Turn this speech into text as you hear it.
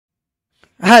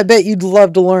I bet you'd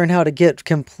love to learn how to get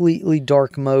completely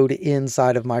dark mode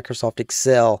inside of Microsoft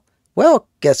Excel. Well,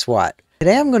 guess what?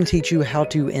 Today I'm going to teach you how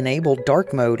to enable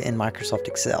dark mode in Microsoft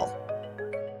Excel.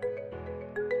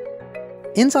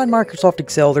 Inside Microsoft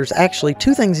Excel, there's actually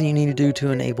two things that you need to do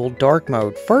to enable dark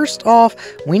mode. First off,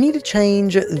 we need to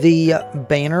change the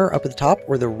banner up at the top,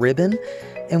 or the ribbon,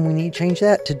 and we need to change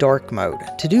that to dark mode.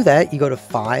 To do that, you go to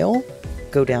File,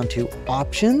 go down to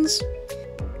Options,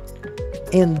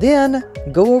 and then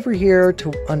go over here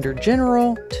to under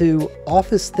General to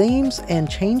Office Themes and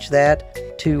change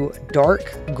that to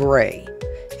dark gray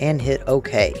and hit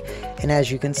OK. And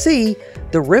as you can see,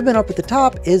 the ribbon up at the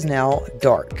top is now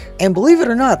dark. And believe it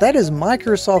or not, that is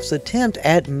Microsoft's attempt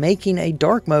at making a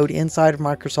dark mode inside of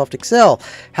Microsoft Excel.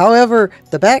 However,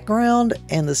 the background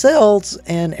and the cells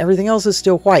and everything else is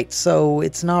still white, so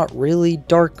it's not really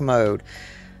dark mode.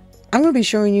 I'm going to be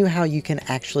showing you how you can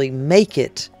actually make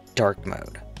it dark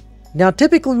mode. Now,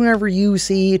 typically whenever you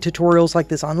see tutorials like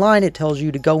this online, it tells you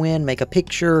to go in, make a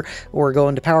picture, or go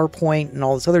into PowerPoint and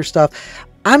all this other stuff.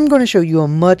 I'm going to show you a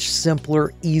much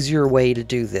simpler, easier way to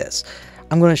do this.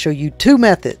 I'm going to show you two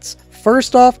methods.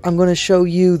 First off, I'm going to show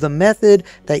you the method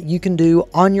that you can do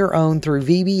on your own through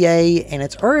VBA, and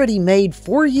it's already made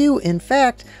for you. In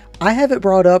fact, I have it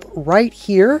brought up right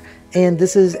here, and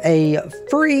this is a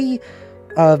free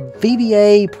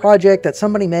VBA project that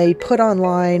somebody made, put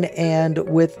online, and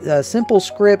with a simple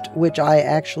script, which I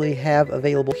actually have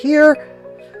available here.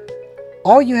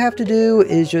 All you have to do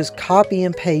is just copy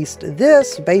and paste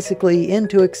this basically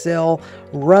into Excel,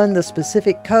 run the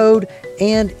specific code,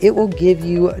 and it will give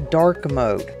you dark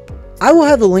mode. I will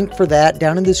have the link for that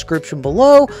down in the description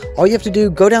below. All you have to do,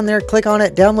 go down there, click on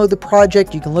it, download the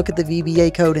project. You can look at the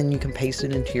VBA code and you can paste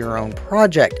it into your own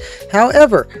project.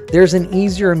 However, there's an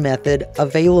easier method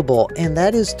available, and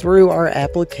that is through our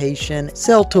application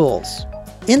CelTools.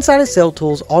 Inside of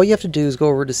CelTools, all you have to do is go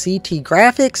over to CT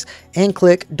Graphics and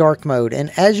click dark mode.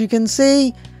 And as you can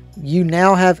see, you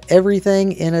now have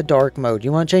everything in a dark mode.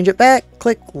 You want to change it back?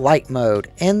 Click light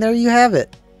mode. And there you have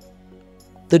it.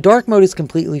 The dark mode is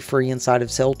completely free inside of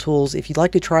CelTools. If you'd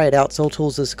like to try it out,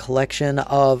 CelTools is a collection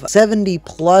of 70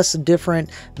 plus different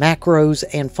macros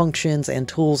and functions and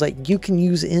tools that you can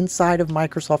use inside of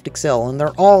Microsoft Excel, and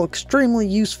they're all extremely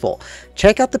useful.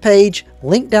 Check out the page,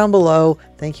 link down below.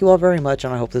 Thank you all very much,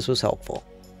 and I hope this was helpful.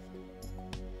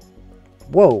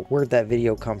 Whoa, where'd that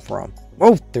video come from?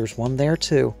 Oh, there's one there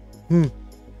too.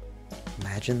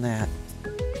 Imagine that.